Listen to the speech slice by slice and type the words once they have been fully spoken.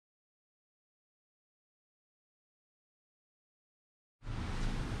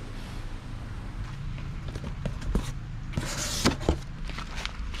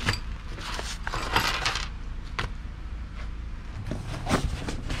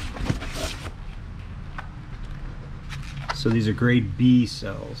So these are grade B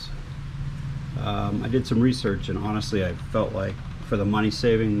cells. I did some research, and honestly I felt like for the money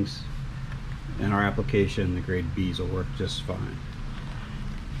savings in our application, the grade Bs will work just fine.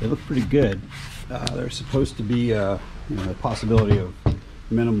 They look pretty good. There's supposed to be the possibility of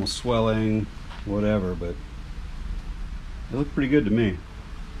minimal swelling, whatever, but they look pretty good to me.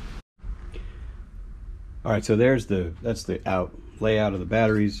 All right, so that's the layout of the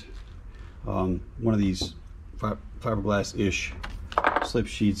batteries. One of these fiberglass-ish slip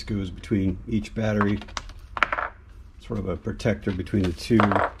sheets goes between each battery, sort of a protector between the two.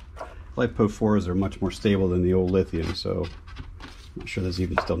 LifePo4s are much more stable than the old lithium, so I'm not sure that's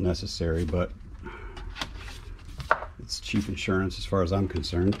even still necessary, but it's cheap insurance as far as I'm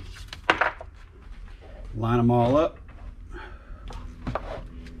concerned. Line them all up.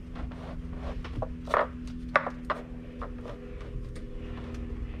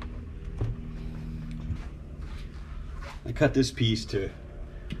 I cut this piece to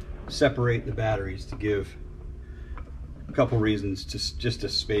separate the batteries to give a couple reasons, just to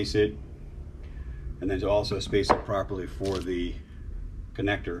space it, and then to also space it properly for the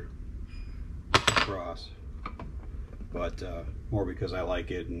connector across, but more because I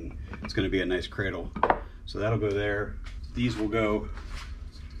like it and it's going to be a nice cradle. So that'll go there. These will go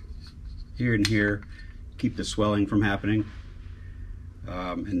here and here, keep the swelling from happening,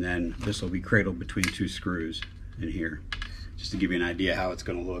 and then this will be cradled between two screws in here, just to give you an idea how it's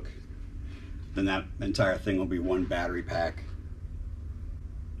going to look. Then that entire thing will be one battery pack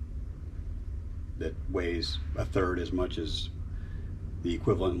that weighs a third as much as the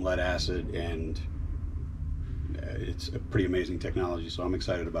equivalent lead acid, and it's a pretty amazing technology, so I'm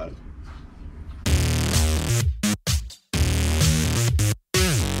excited about it.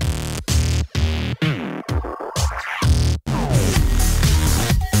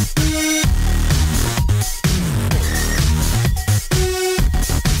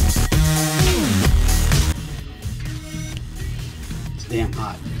 Damn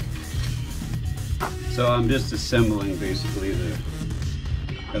hot. So I'm just assembling basically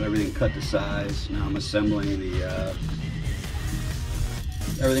got everything cut to size. Now I'm assembling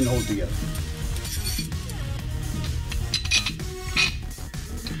everything to hold together.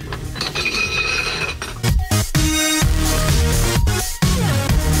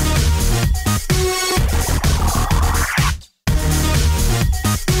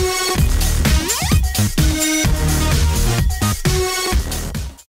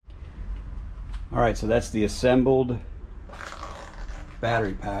 Alright, so that's the assembled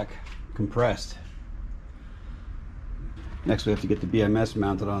battery pack, compressed. Next we have to get the BMS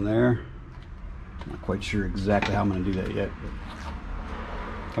mounted on there. Not quite sure exactly how I'm going to do that yet,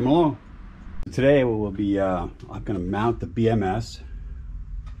 but come along. Today we will be, I'm going to mount the BMS,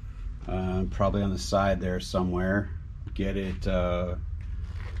 probably on the side there somewhere, get it,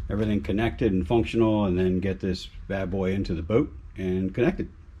 everything connected and functional, and then get this bad boy into the boat and connected.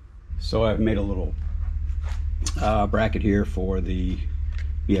 So I've made a little bracket here for the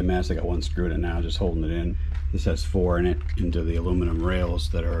BMS. I got one screw in it now, just holding it in. This has 4 in it into the aluminum rails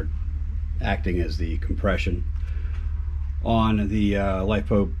that are acting as the compression on the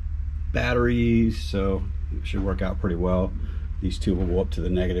LifePo batteries, so it should work out pretty well. These two will go up to the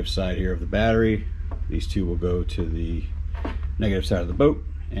negative side here of the battery. These two will go to the negative side of the boat,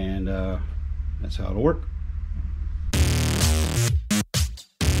 and that's how it'll work.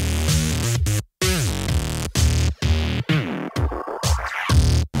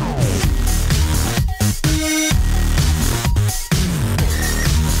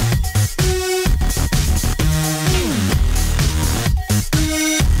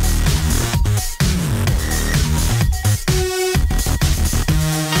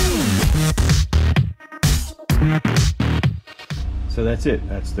 So that's it.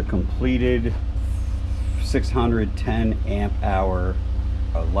 That's the completed 610 amp hour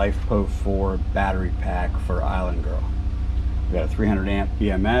LifePo4 battery pack for Island Girl. We got a 300 amp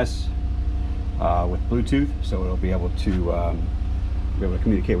BMS with Bluetooth, so it'll be able to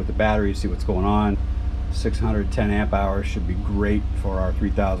communicate with the battery, see what's going on. 610 amp hours should be great for our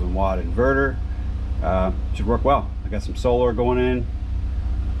 3000 watt inverter. Should work well. I got some solar going in.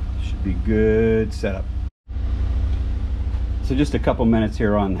 Should be good setup. So just a couple minutes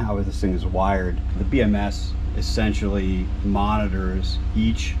here on how this thing is wired. The BMS essentially monitors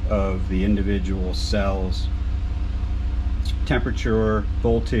each of the individual cells' temperature,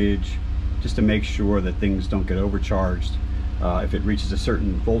 voltage, just to make sure that things don't get overcharged. If it reaches a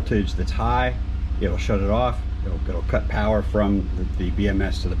certain voltage that's high, it'll shut it off. It'll cut power from the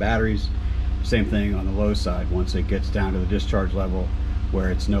BMS to the batteries. Same thing on the low side. Once it gets down to the discharge level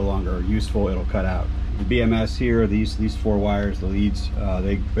where it's no longer useful, it'll cut out. the BMS here, these 4 wires, the leads,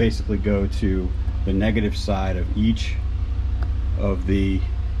 they basically go to the negative side of each of the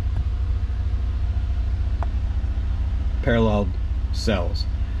parallel cells.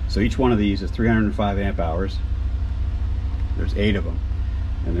 So each one of these is 305 amp hours. There's 8 of them,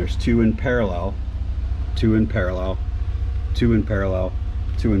 and there's 2 in parallel, 2 in parallel, 2 in parallel,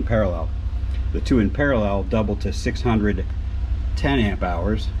 2 in parallel. The 2 in parallel double to 610 amp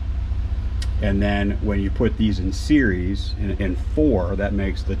hours, and then when you put these in series in 4, that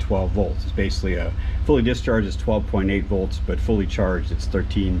makes the 12 volts. It's basically a fully discharged is 12.8 volts, but fully charged it's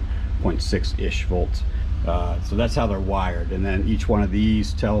 13.6-ish volts. So that's how they're wired, and then each one of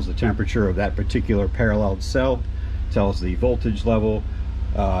these tells the temperature of that particular paralleled cell, tells the voltage level,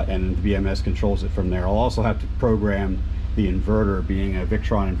 and the BMS controls it from there. I'll also have to program the inverter. Being a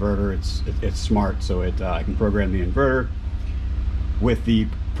Victron inverter, it's smart, so I can program the inverter with the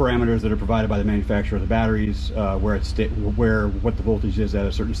parameters that are provided by the manufacturer of the batteries, what the voltage is at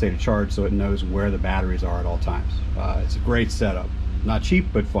a certain state of charge, so it knows where the batteries are at all times. It's a great setup, not cheap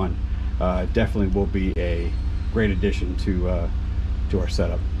but fun. It definitely will be a great addition to our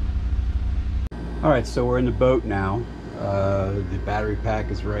setup. All right, so we're in the boat now. The battery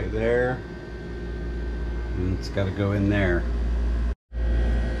pack is right there, and it's got to go in there.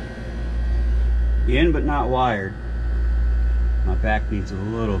 In but not wired. My back needs a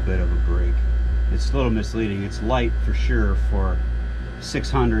little bit of a break. It's a little misleading. It's light for sure for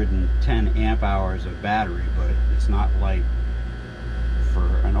 610 amp hours of battery, but it's not light for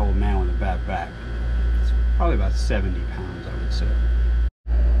an old man with a bad back. It's probably about 70 pounds, I would say.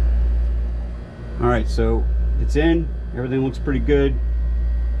 All right, so it's in. Everything looks pretty good.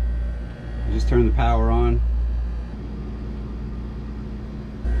 I just turned the power on.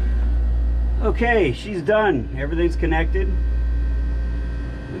 Okay, she's done. Everything's connected.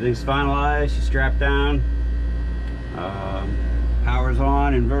 Everything's finalized. She's strapped down. Power's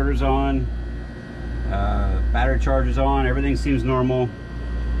on, inverter's on, battery charger's on. Everything seems normal.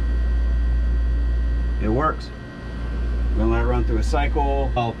 It works. I'm gonna let it run through a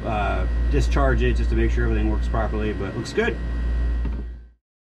cycle. I'll discharge it just to make sure everything works properly, but it looks good.